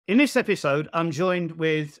In this episode, I'm joined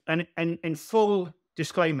with, and in full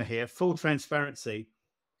disclaimer here, full transparency,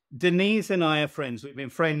 Denise and I are friends. We've been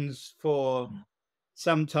friends for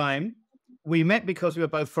some time. We met because we were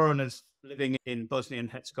both foreigners living in Bosnia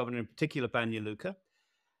and Herzegovina, in particular Banja Luka.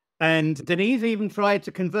 And Denise even tried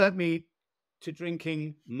to convert me to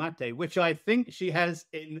drinking mate, which I think she has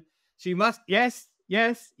yes,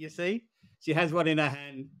 you see, she has one in her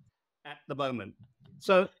hand at the moment.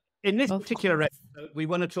 So in this particular episode, we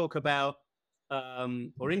want to talk about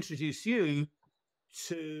or introduce you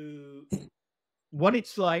to what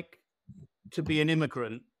it's like to be an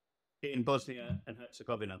immigrant in Bosnia and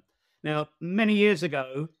Herzegovina. Now, many years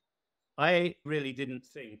ago, I really didn't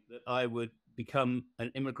think that I would become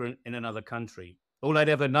an immigrant in another country. All I'd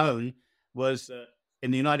ever known was that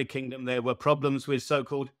in the United Kingdom, there were problems with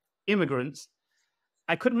so-called immigrants.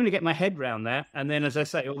 I couldn't really get my head around that. And then, as I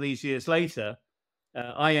say, all these years later,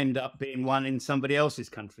 I end up being one in somebody else's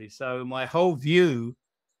country. So my whole view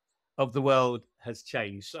of the world has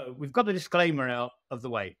changed. So we've got the disclaimer out of the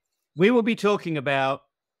way. We will be talking about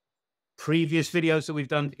previous videos that we've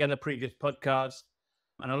done together, previous podcasts,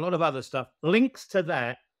 and a lot of other stuff. Links to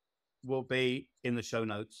that will be in the show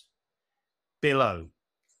notes below.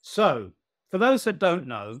 So for those that don't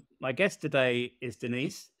know, my guest today is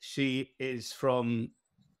Denise. She is from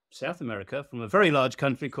South America, from a very large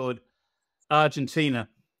country called Argentina.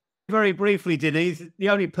 Very briefly, Denise, the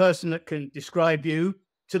only person that can describe you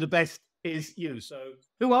to the best is you. So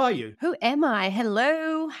who are you? Who am I?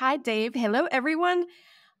 Hello. Hi, Dave. Hello, everyone.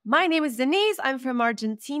 My name is Denise. I'm from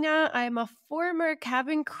Argentina. I'm a former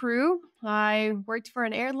cabin crew. I worked for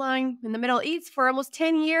an airline in the Middle East for almost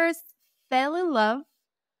 10 years, fell in love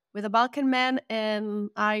with a Balkan man, and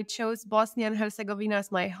I chose Bosnia and Herzegovina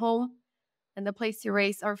as my home and the place to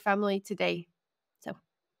raise our family today. So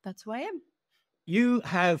that's who I am. You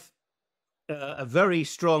have a very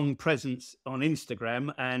strong presence on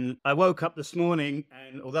Instagram, and I woke up this morning,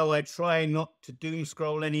 and although I try not to doom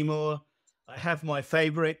scroll anymore, I have my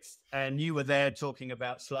favorites, and you were there talking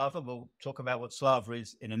about Slava. We'll talk about what Slava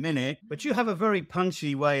is in a minute, but you have a very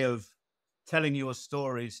punchy way of telling your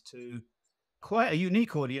stories to quite a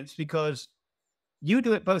unique audience because you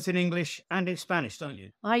do it both in English and in Spanish, don't you?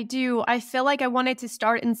 I do. I feel like I wanted to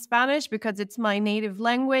start in Spanish because it's my native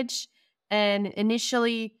language, and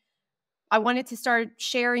initially I wanted to start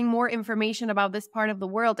sharing more information about this part of the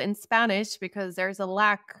world in Spanish because there's a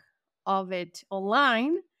lack of it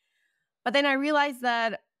online. But then I realized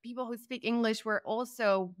that people who speak English were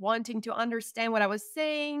also wanting to understand what I was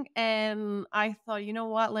saying. And I thought, you know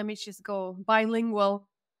what, let me just go bilingual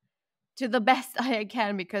to the best I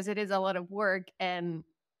can because it is a lot of work. And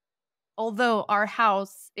although our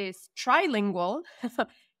house is trilingual,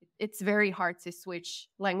 it's very hard to switch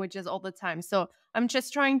languages all the time. So I'm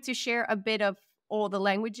just trying to share a bit of all the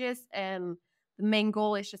languages. And the main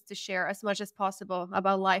goal is just to share as much as possible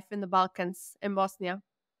about life in the Balkans in Bosnia.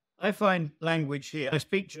 I find language here, I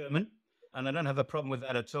speak German, and I don't have a problem with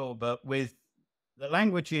that at all, but with the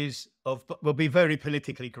languages of, we'll be very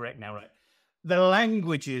politically correct now, right? The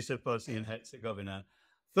languages of Bosnia and Herzegovina,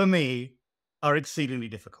 for me, are exceedingly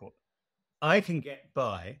difficult. I can get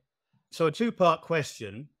by. So a two-part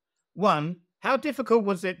question. One, how difficult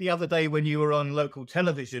was it the other day when you were on local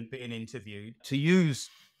television being interviewed to use,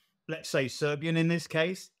 let's say, Serbian in this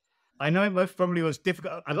case? I know it most probably was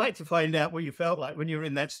difficult. I'd like to find out what you felt like when you were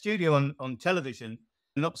in that studio on television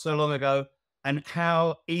not so long ago, and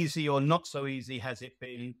how easy or not so easy has it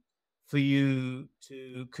been for you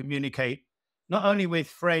to communicate not only with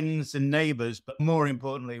friends and neighbors, but more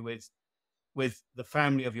importantly with the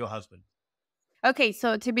family of your husband? Okay,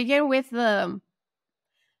 so to begin with the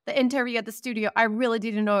interview at the studio, I really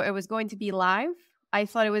didn't know it was going to be live. I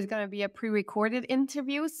thought it was going to be a pre-recorded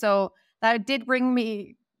interview, so that did bring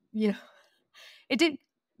me, it did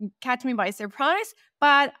catch me by surprise,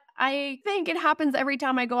 but I think it happens every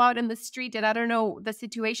time I go out in the street and I don't know the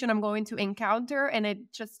situation I'm going to encounter, and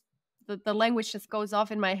it just, the language just goes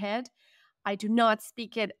off in my head. I do not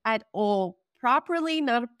speak it at all properly,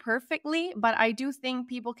 not perfectly, but I do think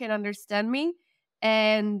people can understand me.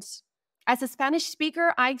 And as a Spanish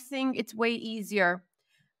speaker, I think it's way easier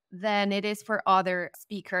than it is for other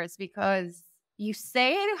speakers because you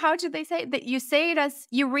say it, how do they say it? That you say it as,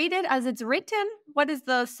 you read it as it's written? What is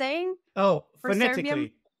the saying? Oh, for phonetically.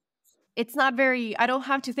 Serbian? It's not very, I don't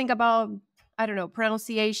have to think about, I don't know,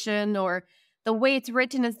 pronunciation, or the way it's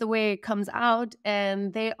written is the way it comes out.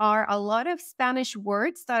 And there are a lot of Spanish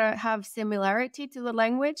words that have similarity to the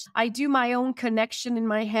language. I do my own connection in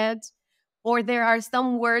my head. Or there are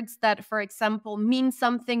some words that, for example, mean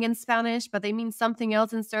something in Spanish, but they mean something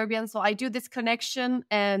else in Serbian. So I do this connection,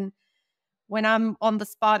 and when I'm on the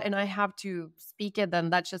spot and I have to speak it, then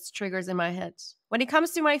that just triggers in my head. When it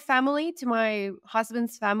comes to my family, to my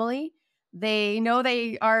husband's family, they know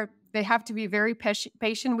they have to be very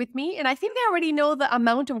patient with me. And I think they already know the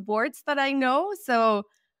amount of words that I know. So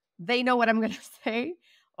they know what I'm going to say,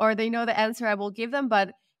 or they know the answer I will give them.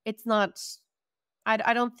 But it's not,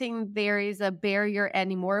 I don't think there is a barrier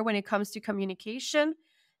anymore when it comes to communication.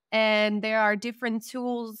 And there are different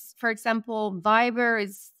tools. For example, Viber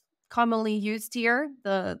is commonly used here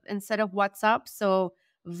instead of WhatsApp. So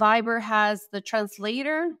Viber has the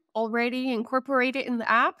translator already incorporated in the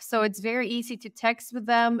app. So it's very easy to text with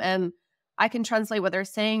them and I can translate what they're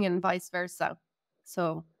saying and vice versa.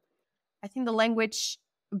 So I think the language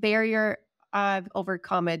barrier, I've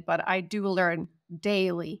overcome it, but I do learn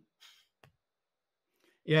daily.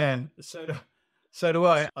 Yeah, so do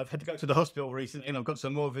I. I've had to go to the hospital recently and I've got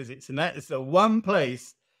some more visits. And that is the one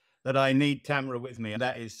place that I need Tamara with me. And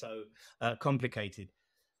that is so complicated.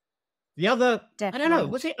 The other, Definitely. I don't know,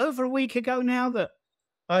 was it over a week ago now that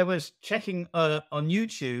I was checking on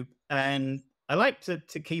YouTube, and I like to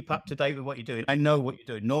keep up to date with what you're doing. I know what you're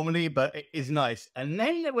doing normally, but it is nice. And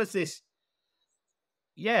then there was this,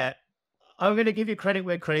 yeah, I'm going to give you credit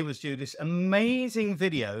where credit was due, this amazing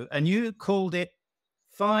video, and you called it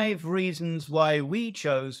 5 Reasons Why We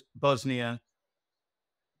Chose Bosnia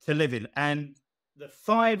to Live in. And the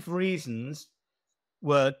 5 reasons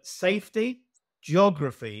were safety,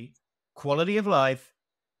 geography, quality of life,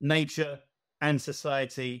 nature, and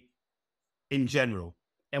society in general.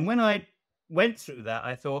 And when I went through that,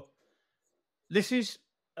 I thought, this is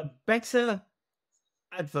a better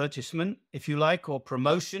advertisement, if you like, or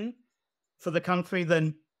promotion for the country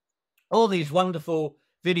than all these wonderful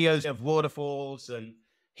videos of waterfalls and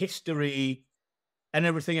history and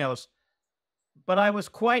everything else. But I was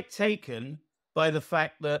quite taken by the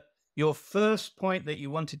fact that your first point that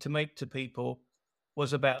you wanted to make to people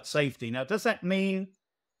was about safety. Now, does that mean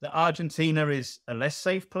that Argentina is a less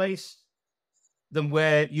safe place than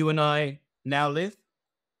where you and I now live?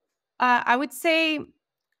 I would say,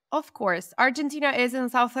 of course, Argentina is in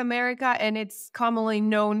South America and it's commonly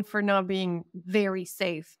known for not being very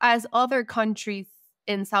safe as other countries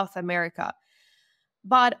in South America.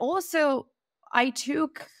 But also, I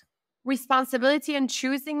took responsibility in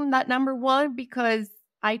choosing that number one because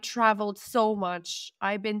I traveled so much.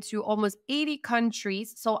 I've been to almost 80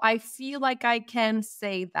 countries. So I feel like I can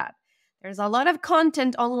say that. There's a lot of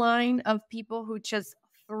content online of people who just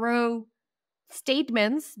throw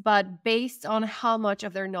statements, but based on how much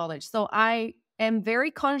of their knowledge. So I am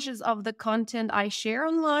very conscious of the content I share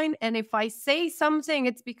online. And if I say something,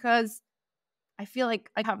 it's because I feel like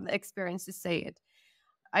I have the experience to say it.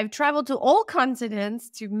 I've traveled to all continents,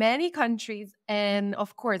 to many countries. And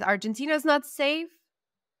of course, Argentina is not safe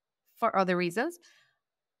for other reasons.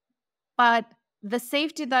 But the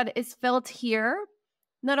safety that is felt here,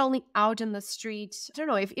 not only out in the street, I don't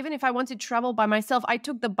know, even if I want to travel by myself, I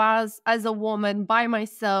took the bus as a woman by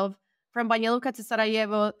myself from Banja Luka to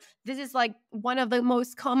Sarajevo. This is like one of the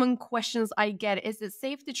most common questions I get. Is it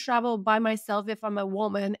safe to travel by myself if I'm a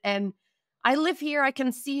woman? And I live here, I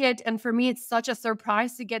can see it. And for me, it's such a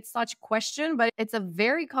surprise to get such question, but it's a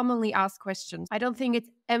very commonly asked question. I don't think it's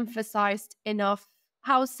emphasized enough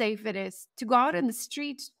how safe it is to go out in the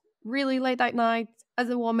street really late at night as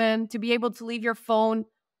a woman, to be able to leave your phone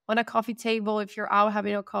on a coffee table if you're out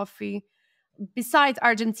having a coffee. Besides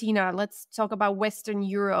Argentina, let's talk about Western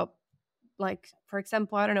Europe. Like, for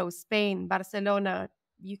example, I don't know, Spain, Barcelona,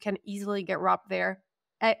 you can easily get robbed there.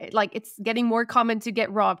 Like, it's getting more common to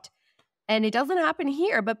get robbed. And it doesn't happen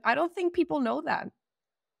here, but I don't think people know that.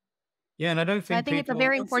 Yeah, and I don't think I think it's a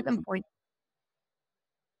very important point.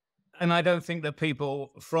 And I don't think that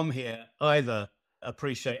people from here either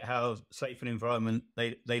appreciate how safe an environment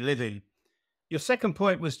they live in. Your second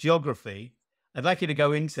point was geography. I'd like you to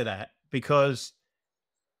go into that because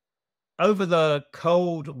over the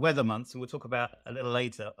cold weather months, and we'll talk about a little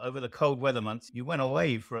later, over the cold weather months, you went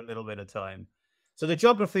away for a little bit of time. So the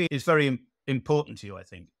geography is very important to you, I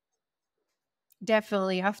think.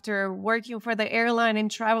 Definitely. After working for the airline and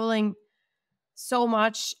traveling so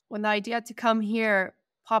much, when the idea to come here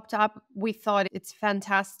popped up, we thought it's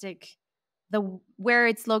fantastic. Where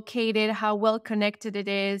it's located, how well connected it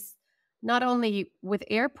is, not only with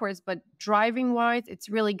airports, but driving wise, it's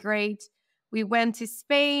really great. We went to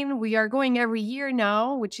Spain. We are going every year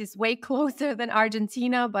now, which is way closer than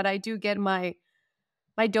Argentina, but I do get my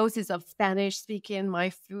doses of Spanish speaking,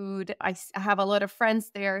 my food. I have a lot of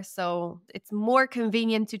friends there, so it's more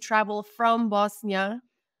convenient to travel from Bosnia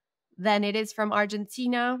than it is from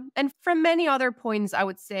Argentina. And from many other points, I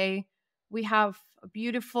would say we have a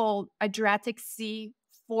beautiful Adriatic Sea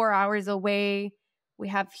 4 hours away. We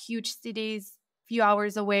have huge cities, few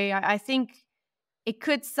hours away. I think it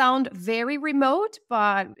could sound very remote,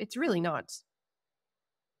 but it's really not.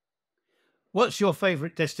 What's your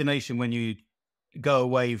favorite destination when you go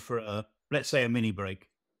away for let's say a mini break?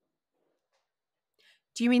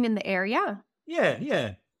 Do you mean in the area? Yeah,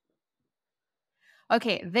 yeah.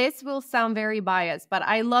 Okay, this will sound very biased, but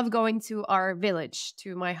I love going to our village,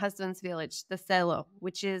 to my husband's village, the Selo,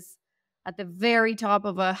 which is at the very top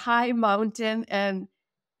of a high mountain, and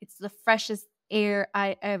it's the freshest air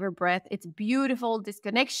I ever breathed. It's beautiful,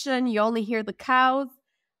 disconnection. You only hear the cows.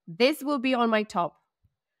 This will be on my top.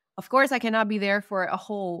 Of course, I cannot be there for a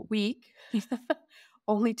whole week,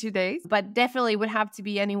 only 2 days, but definitely would have to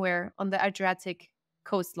be anywhere on the Adriatic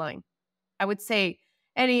coastline. I would say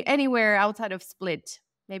anywhere outside of Split,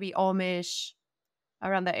 maybe Omish,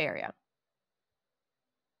 around that area.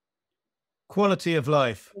 Quality of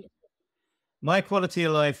life. My quality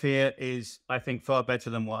of life here is, I think, far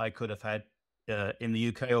better than what I could have had in the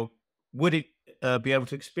UK, or would it be able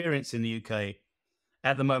to experience in the UK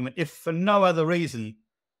at the moment, if for no other reason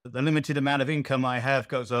that the limited amount of income I have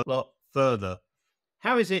goes a lot further.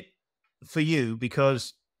 How is it for you?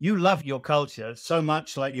 Because you love your culture so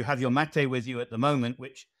much, like you have your mate with you at the moment,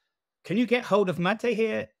 which can you get hold of mate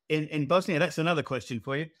here in Bosnia? That's another question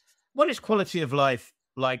for you. What is quality of life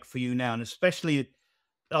like for you now? And especially,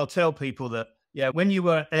 I'll tell people that, yeah, when you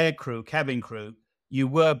were air crew, cabin crew, you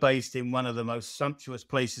were based in one of the most sumptuous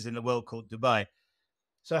places in the world called Dubai.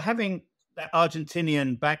 So having that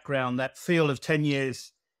Argentinian background, that feel of 10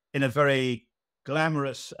 years in a very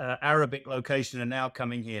glamorous Arabic location and now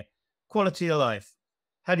coming here, quality of life,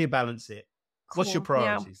 how do you balance it? What's your Cool.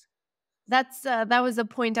 Yeah, priorities? that was a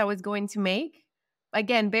point I was going to make.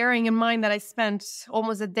 Again, bearing in mind that I spent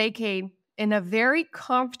almost a decade in a very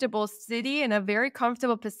comfortable city, in a very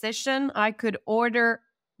comfortable position, I could order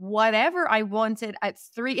whatever I wanted at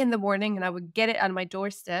 3 in the morning and I would get it on my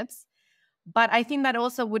doorsteps. But I think that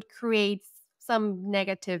also would create some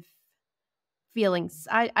negative feelings.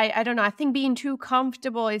 I don't know. I think being too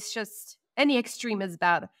comfortable is just any extreme is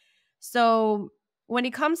bad. So when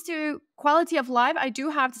it comes to quality of life, I do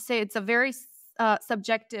have to say it's a very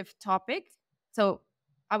subjective topic. So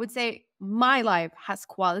I would say my life has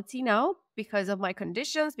quality now because of my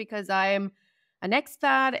conditions, because I'm an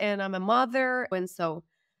expat and I'm a mother, and so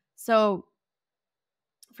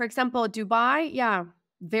for example, Dubai, yeah,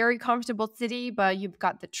 very comfortable city, but you've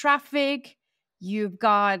got the traffic,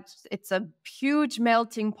 it's a huge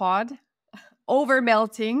melting pot, over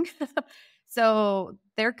melting. So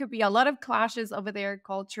there could be a lot of clashes over there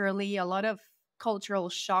culturally, a lot of cultural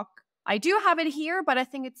shock. I do have it here, but I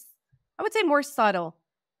would say more subtle.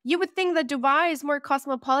 You would think that Dubai is more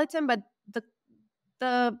cosmopolitan, but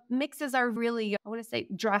the mixes are really, I want to say,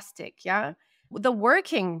 drastic. Yeah. The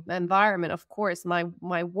working environment, of course,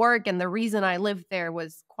 my work and the reason I lived there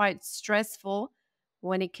was quite stressful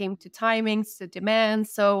when it came to timings, to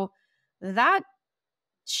demands. So that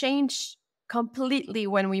changed completely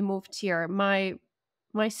when we moved here. My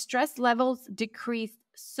stress levels decreased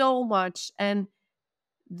so much, and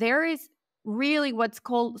there is really what's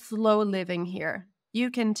called slow living here. You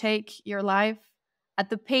can take your life at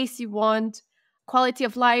the pace you want. Quality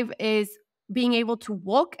of life is being able to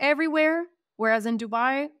walk everywhere, whereas in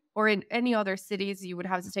Dubai or in any other cities, you would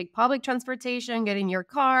have to take public transportation, get in your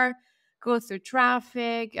car, go through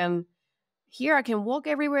traffic. And here I can walk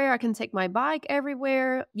everywhere. I can take my bike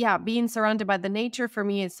everywhere. Yeah, being surrounded by the nature for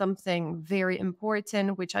me is something very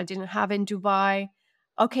important, which I didn't have in Dubai.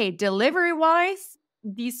 Okay, delivery wise,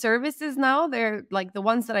 these services now, they're like the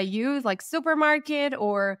ones that I use, like supermarket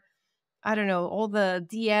or I don't know, all the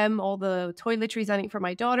DM, all the toiletries I need for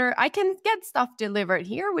my daughter. I can get stuff delivered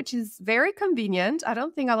here, which is very convenient. I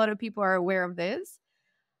don't think a lot of people are aware of this.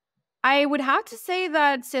 I would have to say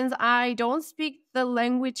that since I don't speak the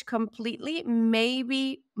language completely,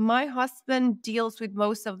 maybe my husband deals with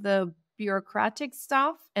most of the bureaucratic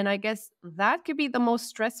stuff. And I guess that could be the most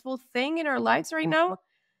stressful thing in our lives right now.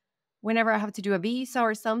 Whenever I have to do a visa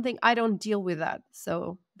or something, I don't deal with that.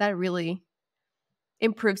 So that really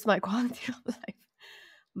improves my quality of life.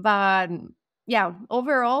 But yeah,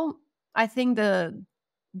 overall, I think the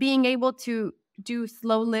being able to do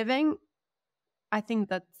slow living, I think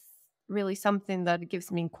that's really something that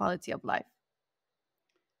gives me quality of life.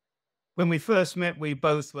 When we first met, we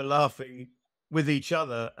both were laughing with each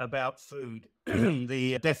other about food,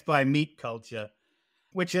 the death by meat culture,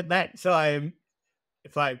 which at that time,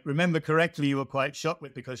 if I remember correctly, you were quite shocked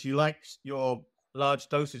with because you liked your large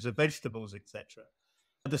doses of vegetables, etc.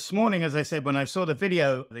 This morning, as I said, when I saw the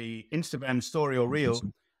video, the Instagram story or reel,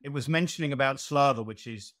 it was mentioning about Slava, which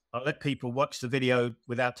is, I'll let people watch the video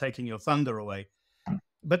without taking your thunder away.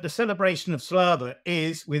 But the celebration of Slava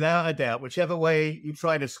is, without a doubt, whichever way you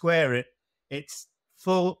try to square it, it's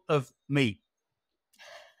full of meat.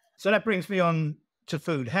 So that brings me on to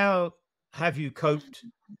food. How have you coped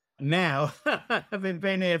now, having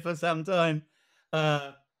been here for some time,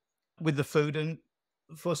 with the food? And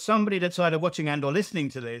for somebody that's either watching and or listening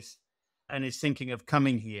to this and is thinking of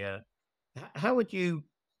coming here, how would you,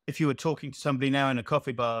 if you were talking to somebody now in a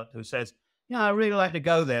coffee bar who says, yeah, I really like to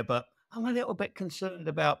go there, but I'm a little bit concerned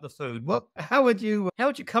about the food. How would you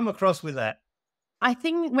come across with that? I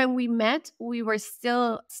think when we met, we were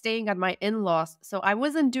still staying at my in-laws. So I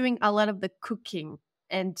wasn't doing a lot of the cooking.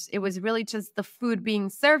 And it was really just the food being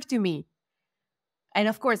served to me. And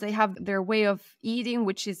of course, they have their way of eating,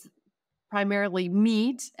 which is primarily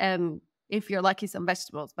meat and, if you're lucky, some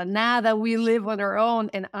vegetables. But now that we live on our own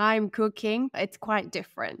and I'm cooking, it's quite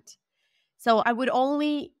different. So I would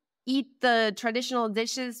only eat the traditional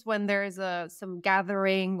dishes when there's some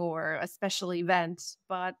gathering or a special event.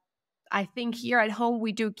 But I think here at home,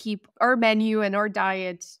 we do keep our menu and our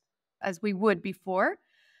diet as we would before.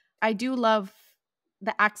 I do love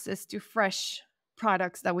the access to fresh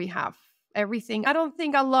products that we have. Everything. I don't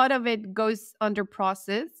think a lot of it goes under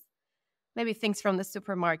process. Maybe things from the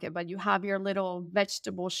supermarket, but you have your little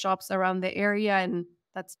vegetable shops around the area, and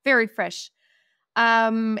that's very fresh.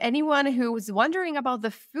 Anyone who's wondering about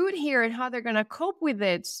the food here and how they're going to cope with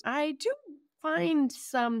it, I do find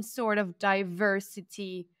some sort of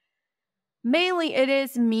diversity. Mainly it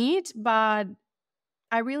is meat, but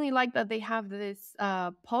I really like that they have this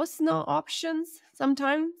personal options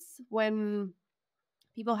sometimes when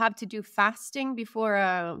people have to do fasting before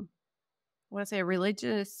I want to say a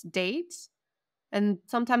religious date. And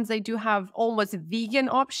sometimes they do have almost vegan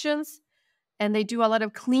options, and they do a lot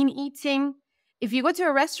of clean eating. If you go to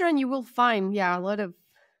a restaurant, you will find, a lot of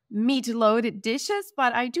meat-loaded dishes,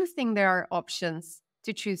 but I do think there are options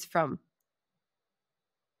to choose from.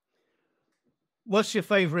 What's your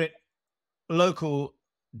favorite local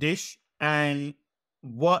dish, and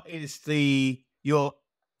what is your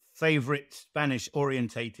favorite Spanish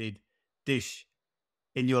orientated dish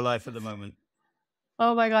in your life at the moment?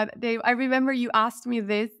 Oh my God, Dave, I remember you asked me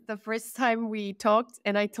this the first time we talked,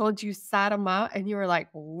 and I told you sarma, and you were like,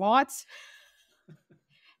 what?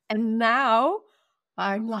 And now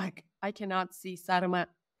I'm like, I cannot see sarma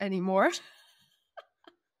anymore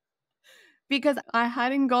because I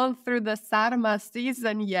hadn't gone through the sarma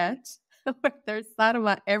season yet. There's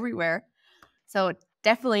sarma everywhere. So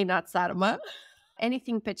definitely not sarma.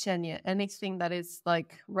 Anything pechenye, anything that is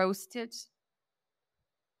like roasted,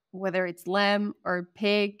 whether it's lamb or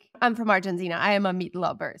pig. I'm from Argentina. I am a meat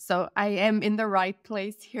lover, so I am in the right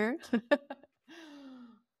place here.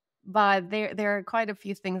 But there are quite a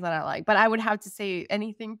few things that I like. But I would have to say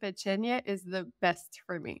anything pechenye is the best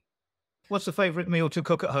for me. What's the favorite meal to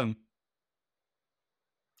cook at home?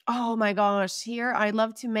 Oh my gosh, here I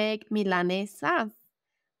love to make milanesas.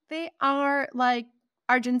 They are like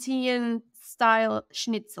Argentinian style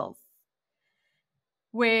schnitzels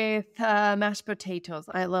with mashed potatoes.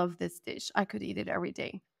 I love this dish. I could eat it every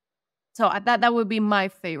day. So that would be my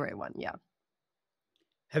favorite one. Yeah.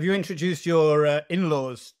 Have you introduced your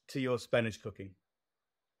in-laws to your Spanish cooking?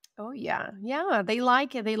 Oh yeah. Yeah. They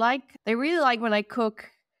like it. They really like when I cook,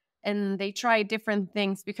 and they try different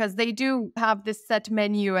things because they do have this set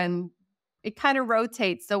menu and it kind of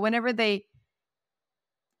rotates. So whenever they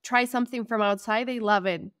try something from outside, they love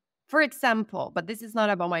it. For example, but this is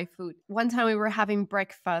not about my food. One time we were having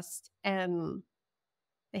breakfast and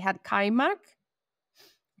they had kaimak,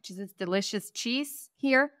 which is this delicious cheese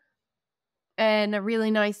here, and a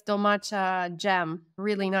really nice dolmacha jam,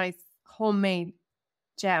 really nice homemade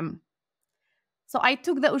jam. So I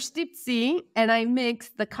took the ustipsi and I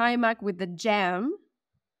mixed the kaimak with the jam,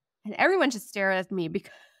 and everyone just stared at me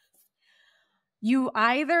because you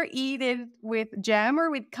either eat it with jam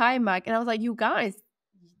or with kaimak. And I was like, you guys,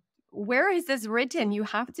 where is this written? You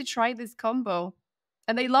have to try this combo.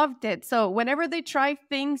 And they loved it. So whenever they try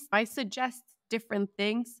things, I suggest different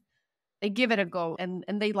things. They give it a go and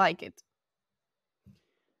they like it.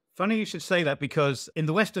 Funny you should say that, because in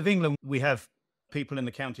the west of England, we have people in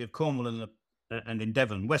the county of Cornwall and in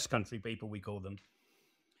Devon, West Country people, we call them.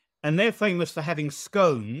 And they're famous for having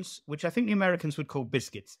scones, which I think the Americans would call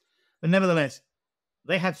biscuits. But nevertheless,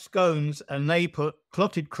 they have scones and they put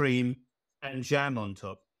clotted cream and jam on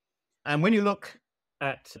top. And when you look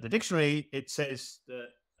at the dictionary, it says that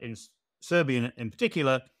in Serbian in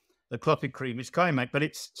particular, the clotted cream is kaimak, but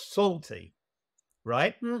it's salty,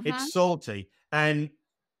 right? Mm-hmm. It's salty. And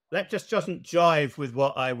that just doesn't jive with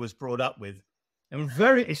what I was brought up with. And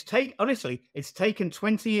honestly, it's taken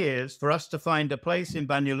 20 years for us to find a place in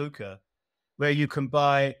Banja Luka where you can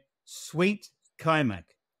buy sweet kaimak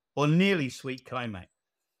or nearly sweet kaimak.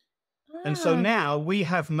 And so Ah, now we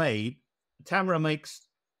have Tamara makes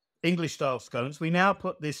English style scones. We now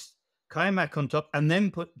put this kaimak on top and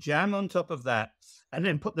then put jam on top of that and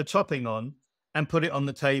then put the topping on and put it on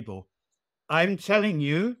the table. I'm telling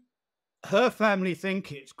you, her family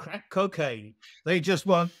think it's crack cocaine. They just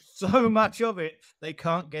want so much of it, they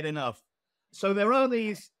can't get enough. So there are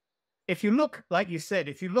these, if you look, like you said,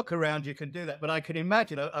 if you look around, you can do that. But I can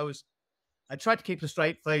imagine, I tried to keep a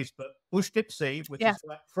straight face, but ushtipsi, which yeah. is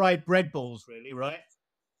like fried bread balls, really, right?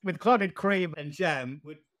 With clotted cream and jam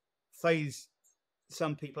would phase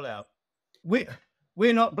some people out.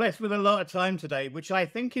 We're not blessed with a lot of time today, which I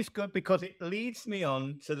think is good because it leads me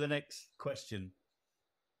on to the next question.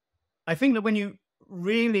 I think that when you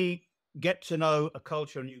really get to know a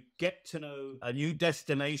culture and you get to know a new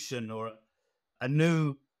destination or a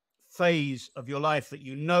new phase of your life that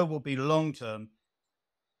you know will be long term,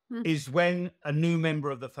 is when a new member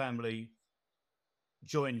of the family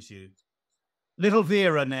joins you. Little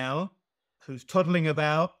Vera now, who's toddling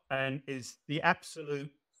about and is the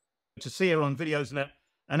absolute, to see her on videos now,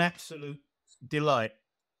 an absolute delight.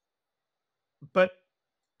 But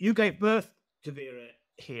you gave birth to Vera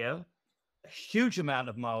here, a huge amount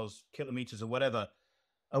of miles, kilometers or whatever,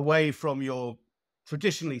 away from your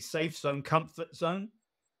traditionally safe zone, comfort zone.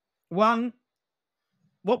 One,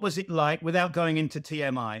 what was it like, without going into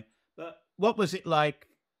TMI, but what was it like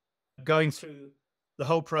going through the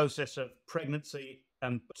whole process of pregnancy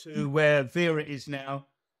and to where Vera is now,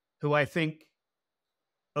 who I think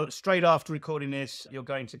straight after recording this, you're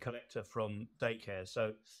going to collect her from daycare.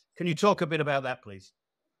 So can you talk a bit about that, please?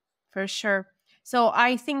 For sure. So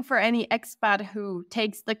I think for any expat who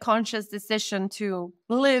takes the conscious decision to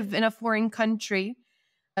live in a foreign country,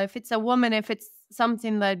 if it's a woman, if it's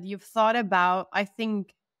something that you've thought about, I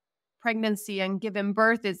think pregnancy and giving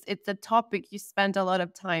birth it's a topic you spend a lot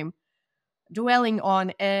of time dwelling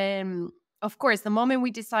on. And of course, the moment we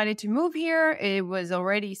decided to move here, it was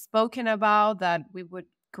already spoken about that we would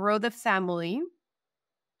grow the family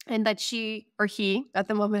and that she or he, at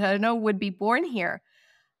the moment, I don't know, would be born here.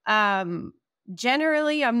 Um,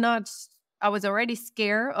 Generally, I was already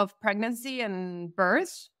scared of pregnancy and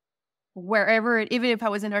birth wherever, even if I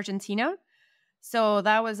was in Argentina. So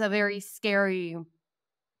that was a very scary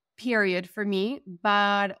period for me.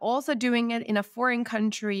 But also doing it in a foreign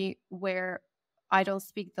country where I don't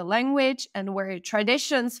speak the language and where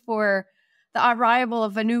traditions for the arrival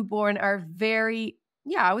of a newborn are very,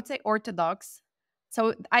 yeah, I would say orthodox.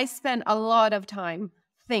 So I spent a lot of time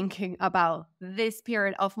thinking about this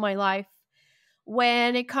period of my life.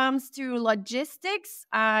 When it comes to logistics,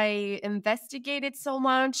 I investigated so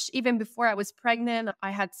much. Even before I was pregnant, I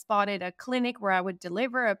had spotted a clinic where I would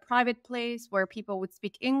deliver, a private place where people would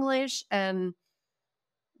speak English, and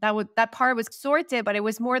that part was sorted, but it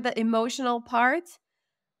was more the emotional part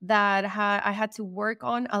that I had to work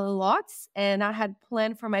on a lot. And I had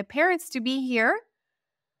planned for my parents to be here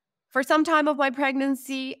for some time of my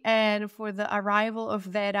pregnancy and for the arrival of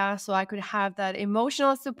Vera, so I could have that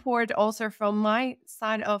emotional support also from my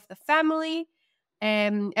side of the family.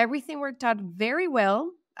 And everything worked out very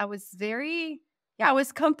well. I was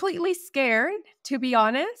completely scared, to be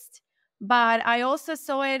honest. But I also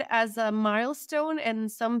saw it as a milestone and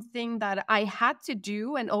something that I had to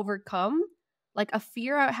do and overcome, like a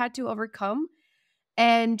fear I had to overcome.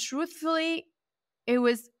 And truthfully, it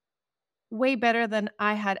was way better than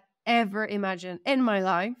I had ever imagined in my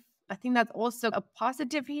life. I think that's also a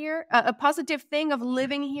positive here, a positive thing of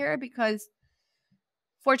living here, because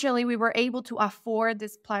fortunately we were able to afford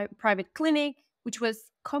this private clinic, which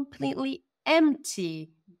was completely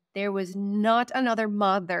empty. There was not another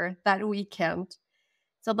mother that weekend.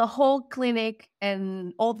 So the whole clinic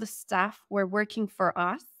and all the staff were working for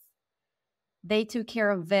us. They took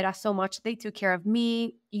care of Vera so much. They took care of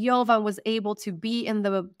me. Jovan was able to be in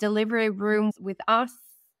the delivery room with us.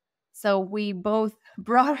 So we both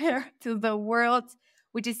brought her to the world,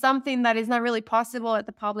 which is something that is not really possible at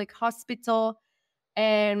the public hospital.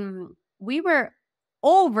 And we were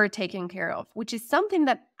over taken care of, which is something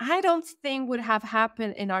that I don't think would have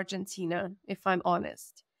happened in Argentina, if I'm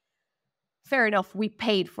honest. Fair enough, we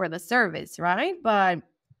paid for the service, right? But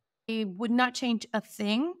it would not change a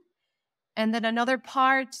thing. And then another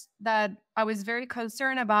part that I was very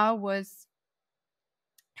concerned about was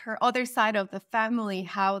her other side of the family,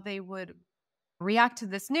 how they would react to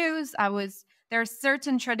this news. There are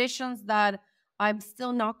certain traditions that I'm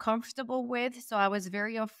still not comfortable with, so I was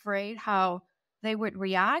very afraid how they would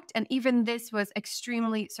react. And even this was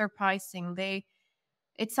extremely surprising. They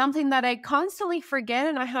it's something that I constantly forget,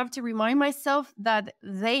 and I have to remind myself that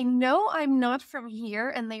they know I'm not from here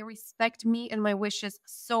and they respect me and my wishes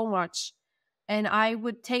so much. And I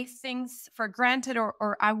would take things for granted,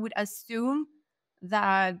 or I would assume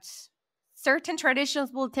that certain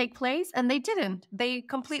traditions will take place, and they didn't. They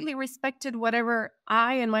completely respected whatever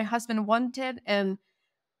I and my husband wanted, and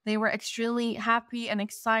they were extremely happy and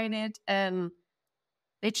excited. And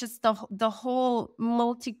it's just the whole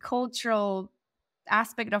multicultural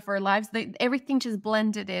aspect of our lives. Everything just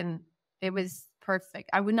blended in. It was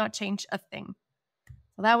perfect. I would not change a thing.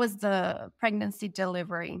 So that was the pregnancy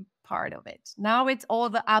delivery part of it. Now it's all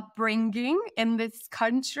the upbringing in this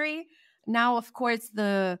country. Now, of course,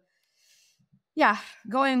 going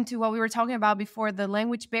to what we were talking about before, the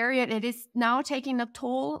language barrier, it is now taking a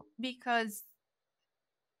toll because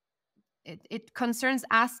it concerns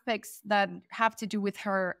aspects that have to do with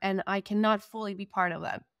her, and I cannot fully be part of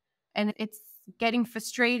that. And it's getting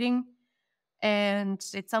frustrating, and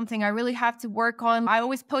it's something I really have to work on. I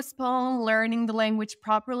always postpone learning the language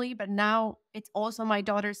properly, but now it's also my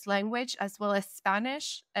daughter's language as well as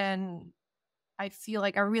Spanish, and I feel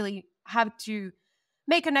like I really have to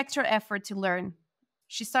make an extra effort to learn.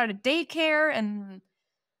 She started daycare, and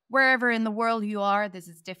wherever in the world you are, this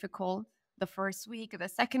is difficult the first week or the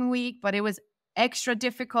second week, but it was extra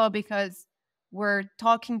difficult because we're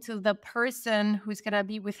talking to the person who's going to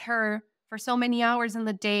be with her for so many hours in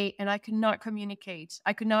the day, and I could not communicate.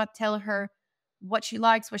 I could not tell her what she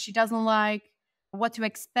likes, what she doesn't like, what to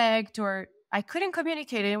expect, or I couldn't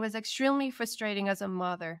communicate. It was extremely frustrating as a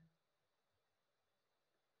mother.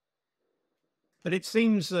 But it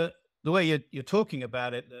seems that the way you're talking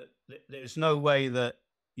about it, that there's no way that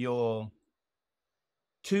you're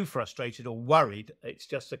too frustrated or worried. It's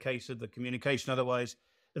just a case of the communication. Otherwise,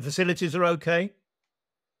 the facilities are okay.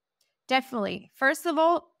 Definitely. First of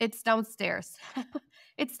all, it's downstairs.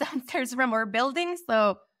 It's downstairs from our building.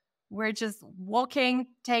 So we're just walking,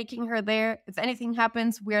 taking her there. If anything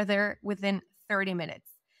happens, we're there within 30 minutes.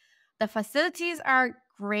 The facilities are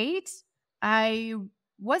great. I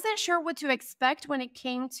wasn't sure what to expect when it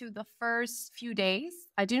came to the first few days.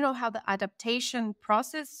 I didn't know how the adaptation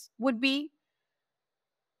process would be.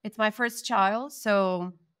 It's my first child,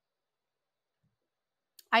 so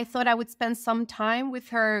I thought I would spend some time with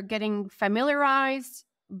her getting familiarized,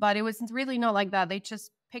 but it was really not like that. They just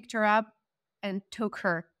picked her up and took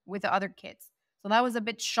her with the other kids. So that was a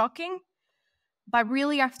bit shocking. But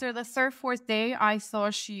really, after the third, fourth day, I saw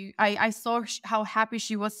how happy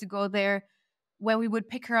she was to go there. When we would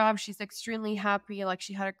pick her up, she's extremely happy. Like,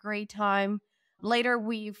 she had a great time. Later,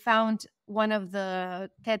 we found one of the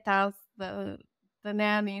tetas, the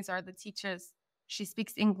nannies or the teachers. She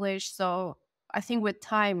speaks English. So I think with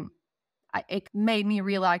time, it made me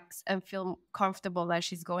relax and feel comfortable that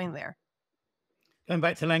she's going there. Going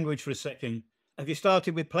back to language for a second, have you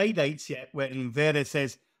started with play dates yet? When Vera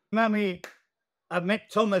says, "Mummy, I've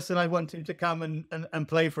met Thomas and I want him to come and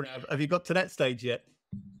play for him." Have you got to that stage yet?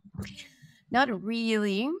 Not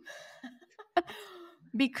really.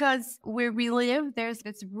 Because where we live, there's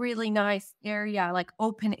this really nice area, like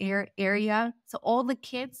open air area. So all the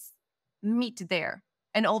kids meet there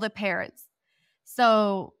and all the parents.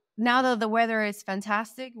 So now that the weather is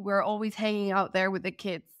fantastic, we're always hanging out there with the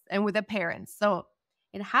kids and with the parents. So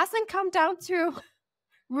it hasn't come down to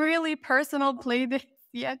really personal play dates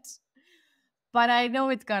yet, but I know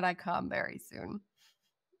it's gonna come very soon.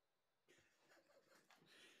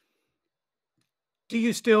 Do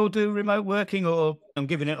you still do remote working, or I'm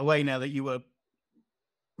giving it away now that you were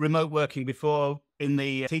remote working before in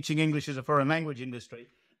the teaching English as a foreign language industry?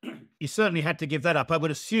 You certainly had to give that up. I would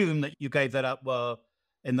assume that you gave that up while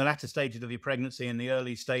in the latter stages of your pregnancy and the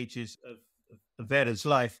early stages of Vera's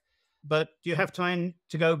life. But do you have time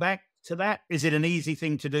to go back to that? Is it an easy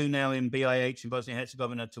thing to do now in BIH in Bosnia and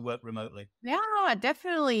Herzegovina to work remotely? Yeah,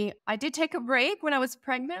 definitely. I did take a break when I was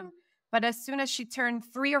pregnant, but as soon as she turned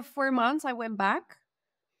 3 or 4 months, I went back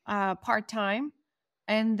part-time.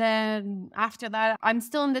 And then after that, I'm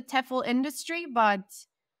still in the TEFL industry, but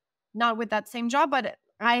not with that same job. But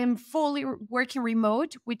I am fully working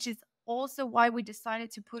remote, which is also why we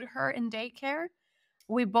decided to put her in daycare.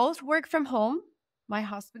 We both work from home, my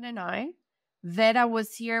husband and I. Vera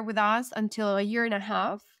was here with us until a year and a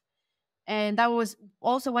half. And that was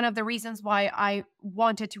also one of the reasons why I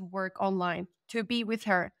wanted to work online, to be with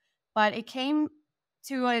her. But it came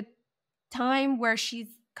to a time where she's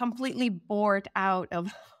completely bored out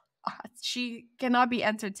of us. She cannot be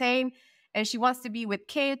entertained and she wants to be with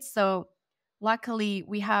kids. So luckily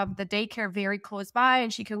we have the daycare very close by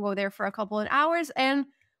and she can go there for a couple of hours, and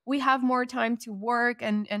we have more time to work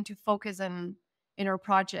and to focus in our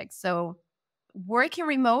projects. So working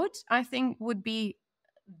remote, I think, would be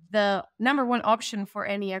the number one option for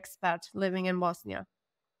any expat living in Bosnia.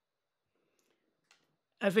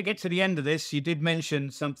 As we get to the end of this, you did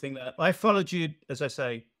mention something that I followed you, as I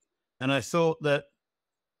say, and I thought that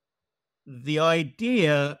the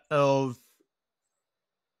idea of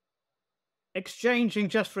exchanging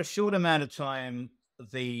just for a short amount of time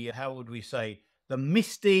how would we say, the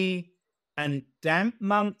misty and damp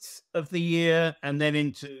months of the year and then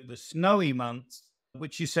into the snowy months,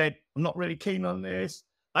 which you said, I'm not really keen on this.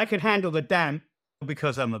 I could handle the damp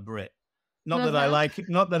because I'm a Brit. Not that I like it,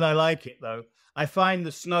 not that I like it though. I find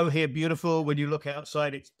the snow here beautiful. When you look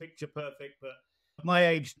outside, it's picture perfect, but at my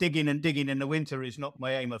age, digging and digging in the winter is not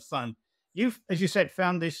my aim of fun. You've, as you said,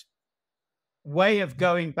 found this way of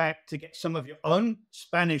going back to get some of your own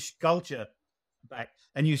Spanish culture back.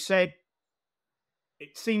 And you said,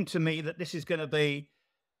 it seemed to me that this is going to be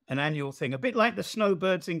an annual thing, a bit like the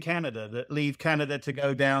snowbirds in Canada that leave Canada to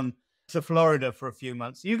go down to Florida for a few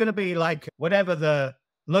months. You're going to be like whatever the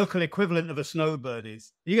local equivalent of a snowbird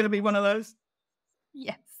is. Are you going to be one of those?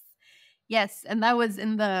 Yes. Yes. And that was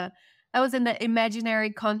in the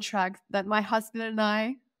imaginary contract that my husband and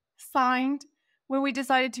I signed when we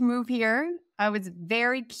decided to move here. I was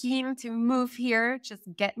very keen to move here, just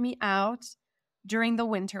get me out during the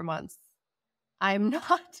winter months. I'm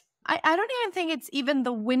not, I don't even think it's even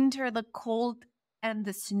the winter, the cold and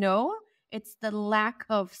the snow. It's the lack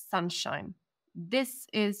of sunshine. This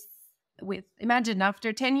is imagine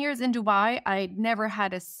after 10 years in Dubai, I never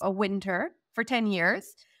had a winter for 10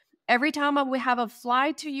 years. Every time I would have a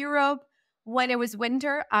flight to Europe, when it was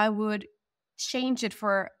winter, I would change it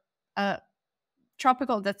for a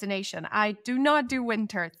tropical destination. I do not do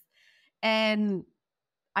winters. And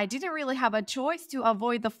I didn't really have a choice to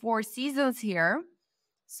avoid the 4 seasons here.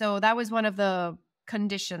 So that was one of the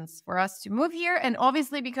conditions for us to move here. And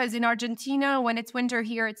obviously, because in Argentina, when it's winter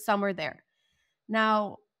here, it's summer there.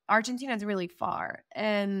 Now, Argentina is really far,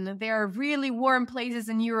 and there are really warm places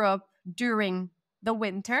in Europe during the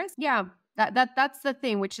winters. Yeah, that's the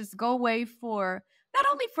thing, which is go away for not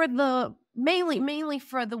only for the mainly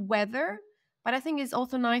for the weather, but I think it's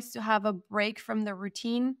also nice to have a break from the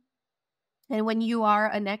routine. And when you are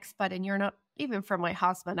an expat and you're not, even for my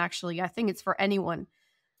husband, actually, I think it's for anyone,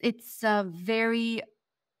 it's a very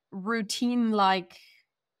routine-like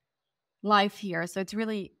life here. So it's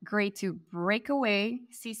really great to break away,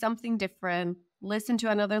 see something different, listen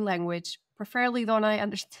to another language, preferably the one I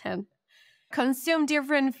understand, consume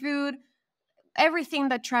different food, everything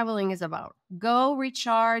that traveling is about. Go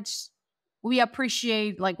recharge. We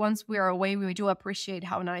appreciate, like once we are away, we do appreciate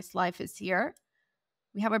how nice life is here.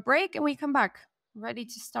 We have a break and we come back ready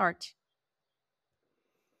to start.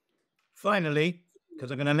 Finally,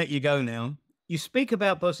 because I'm going to let you go now, you speak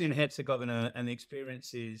about Bosnia and Herzegovina and the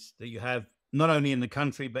experiences that you have, not only in the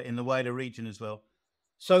country, but in the wider region as well,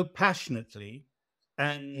 so passionately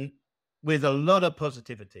and with a lot of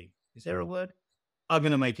positivity. Is there a word? I'm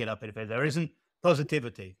going to make it up if there isn't.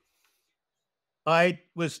 Positivity. I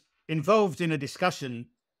was involved in a discussion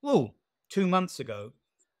 2 months ago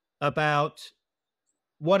about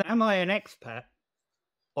am I an expat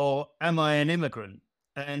or am I an immigrant?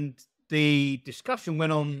 And the discussion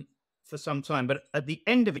went on for some time, but at the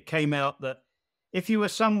end of it came out that if you were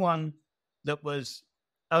someone that was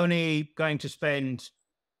only going to spend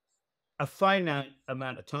a finite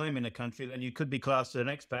amount of time in a country, then you could be classed as an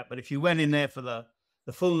expat. But if you went in there for the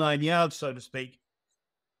full 9 yards, so to speak,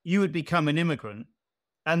 you would become an immigrant.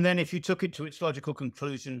 And then if you took it to its logical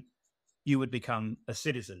conclusion, you would become a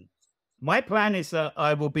citizen. My plan is that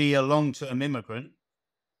I will be a long-term immigrant.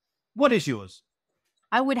 What is yours?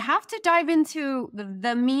 I would have to dive into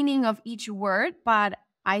the meaning of each word, but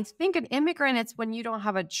I think an immigrant is when you don't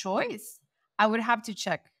have a choice. I would have to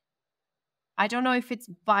check. I don't know if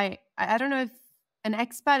I don't know if an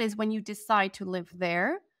expat is when you decide to live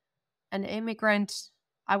there. An immigrant,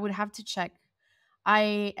 I would have to check.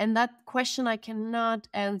 And that question I cannot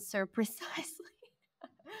answer precisely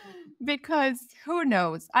because who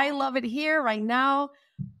knows? I love it here right now.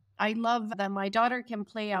 I love that my daughter can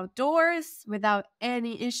play outdoors without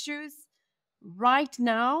any issues right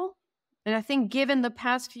now. And I think given the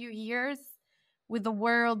past few years with the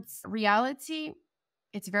world's reality,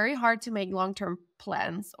 it's very hard to make long-term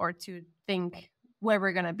plans or to think where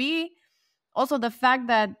we're going to be. Also, the fact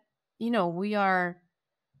that, we are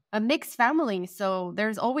a mixed family. So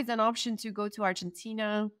there's always an option to go to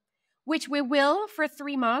Argentina, which we will for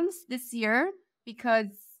 3 months this year because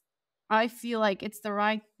I feel like it's the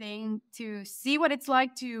right thing to see what it's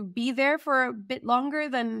like to be there for a bit longer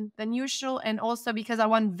than usual. And also because I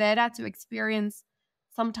want Vera to experience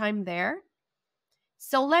some time there.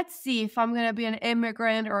 So let's see if I'm going to be an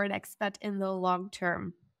immigrant or an expat in the long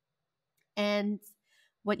term. And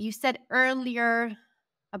what you said earlier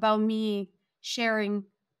about me sharing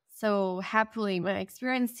so happily my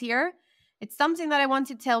experience here, it's something that I want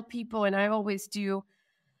to tell people, and I always do.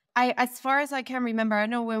 As far as I can remember, I don't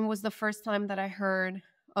know when was the first time that I heard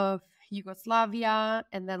of Yugoslavia,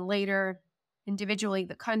 and then later individually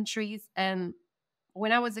the countries. And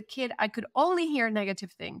when I was a kid, I could only hear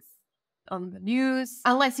negative things on the news,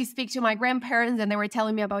 unless you speak to my grandparents and they were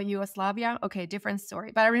telling me about Yugoslavia. Okay, different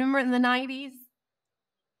story. But I remember in the 90s,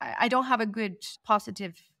 I don't have a good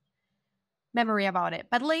positive memory about it.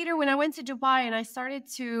 But later when I went to Dubai and I started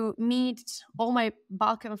to meet all my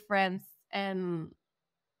Balkan friends, and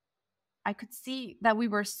I could see that we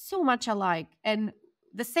were so much alike and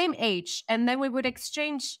the same age. And then we would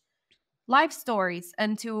exchange life stories,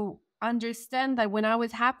 and to understand that when I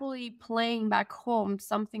was happily playing back home,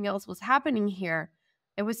 something else was happening here.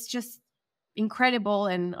 It was just incredible.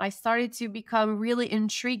 And I started to become really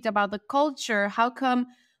intrigued about the culture. How come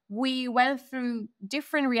we went through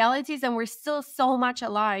different realities and we're still so much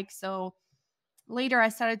alike? So later I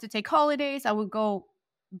started to take holidays. I would go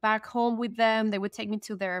back home with them. They would take me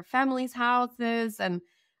to their families' houses, and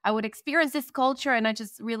I would experience this culture, and I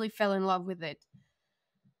just really fell in love with it.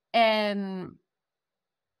 And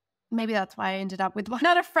maybe that's why I ended up with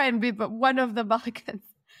not a friend, but one of the Balkans.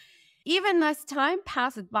 Even as time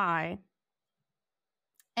passed by,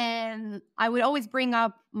 and I would always bring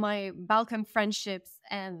up my Balkan friendships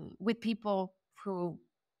and with people who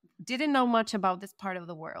didn't know much about this part of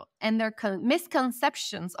the world and their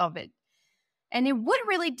misconceptions of it. And it would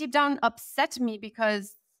really deep down upset me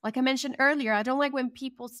because, like I mentioned earlier, I don't like when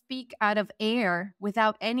people speak out of air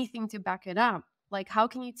without anything to back it up. Like, how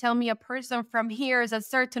can you tell me a person from here is a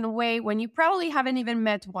certain way when you probably haven't even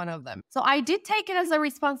met one of them? So I did take it as a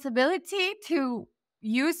responsibility to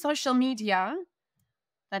use social media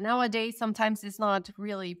that nowadays sometimes is not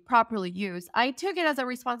really properly used. I took it as a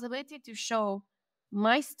responsibility to show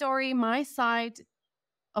my story, my side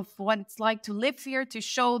of what it's like to live here, to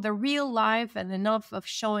show the real life, and enough of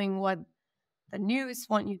showing what the news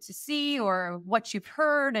want you to see or what you've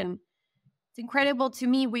heard. And it's incredible to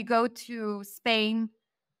me. We go to Spain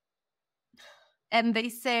and they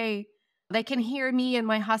say they can hear me and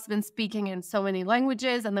my husband speaking in so many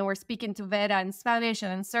languages. And then we're speaking to Vera in Spanish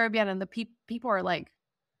and in Serbian. And the people are like,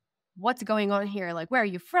 what's going on here? Like, where are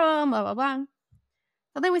you from? Blah, blah, blah.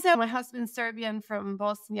 So then we say, my husband's Serbian from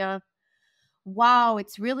Bosnia. Wow,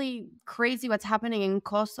 it's really crazy what's happening in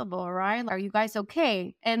Kosovo, right? Are you guys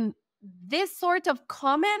okay? And this sort of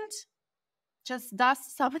comment just does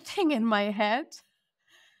something in my head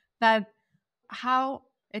that how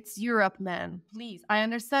it's Europe, man. Please, I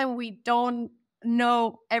understand we don't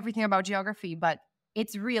know everything about geography, but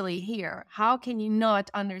it's really here. How can you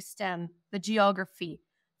not understand the geography,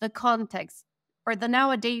 the context, or the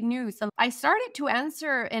nowadays news? And I started to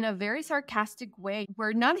answer in a very sarcastic way.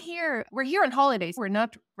 We're not here. We're here on holidays. We're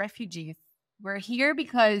not refugees. We're here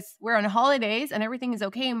because we're on holidays and everything is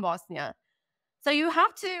okay in Bosnia. So you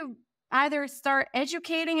have to either start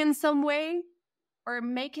educating in some way or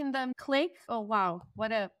making them click. Oh, wow,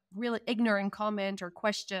 what a really ignorant comment or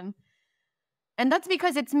question. And that's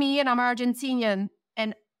because it's me and I'm Argentinian.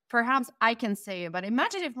 And perhaps I can say it, but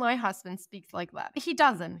imagine if my husband speaks like that. He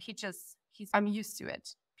doesn't. I'm used to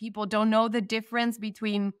it. People don't know the difference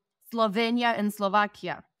between Slovenia and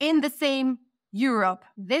Slovakia in the same Europe.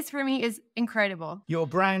 This for me is incredible. Your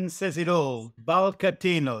brand says it all.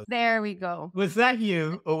 Balkatinos. There we go. Was that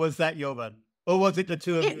you or was that Jovan? Or was it the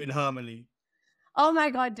two of you in harmony? Oh my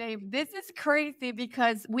God, Dave, this is crazy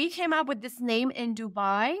because we came up with this name in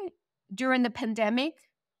Dubai during the pandemic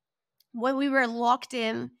when we were locked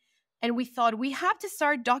in, and we thought we have to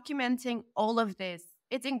start documenting all of this.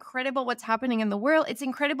 It's incredible what's happening in the world. It's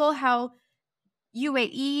incredible how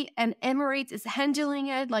UAE and Emirates is handling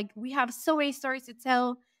it. Like, we have so many stories to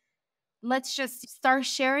tell. Let's just start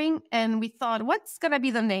sharing. And we thought, what's going to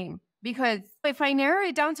be the name? Because if I narrow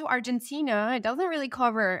it down to Argentina, it doesn't really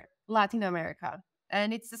cover Latin America.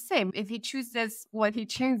 And it's the same. If he chooses what he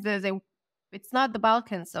chooses, it's not the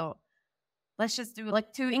Balkans. So let's just do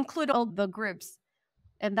like to include all the groups.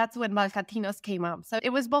 And that's when Balkatinos came up. So it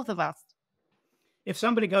was both of us. If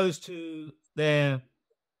somebody goes to their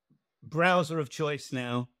browser of choice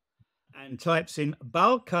now and types in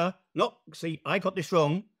I got this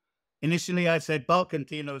wrong. Initially, I said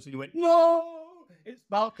Balkatinos, and you went, no, it's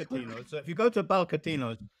Balkatinos. So if you go to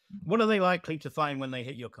Balkatinos, what are they likely to find when they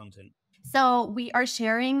hit your content? So we are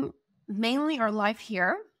sharing mainly our life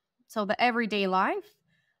here, so the everyday life,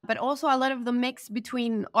 but also a lot of the mix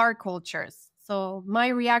between our cultures. So my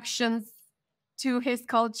reactions to his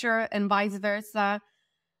culture and vice versa.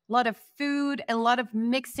 A lot of food, a lot of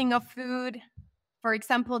mixing of food. For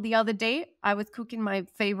example, the other day, I was cooking my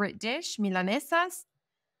favorite dish, milanesas.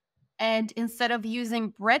 And instead of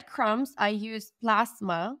using breadcrumbs, I used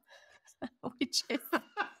plasma, which is,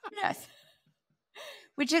 yes,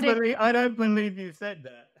 which is I don't believe you said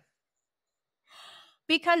that.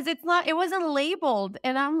 because it wasn't labeled.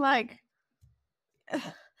 And I'm like,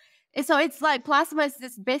 so it's like plasma is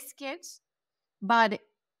this biscuit, but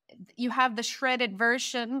you have the shredded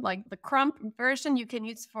version, like the crumb version you can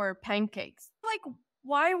use for pancakes. Like,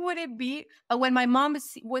 why would it be? When my mom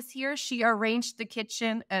was here, she arranged the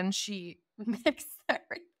kitchen and she mixed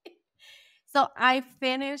everything. So I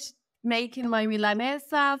finished making my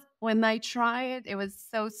milanesa. When I tried it, it was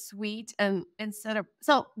so sweet. And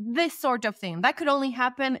so this sort of thing, that could only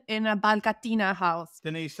happen in a Balkatina house.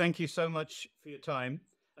 Denise, thank you so much for your time.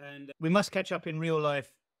 And we must catch up in real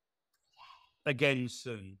life again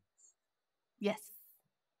soon. Yes.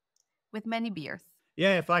 With many beers.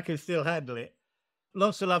 Yeah, if I can still handle it.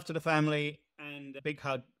 Lots of love to the family and a big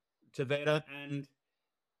hug to Vera. And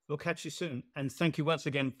we'll catch you soon. And thank you once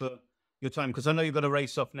again for your time, because I know you've got to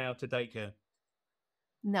race off now to daycare.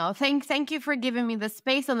 No, thank you for giving me the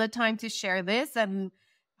space and the time to share this. And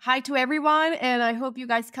hi to everyone. And I hope you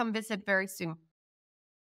guys come visit very soon.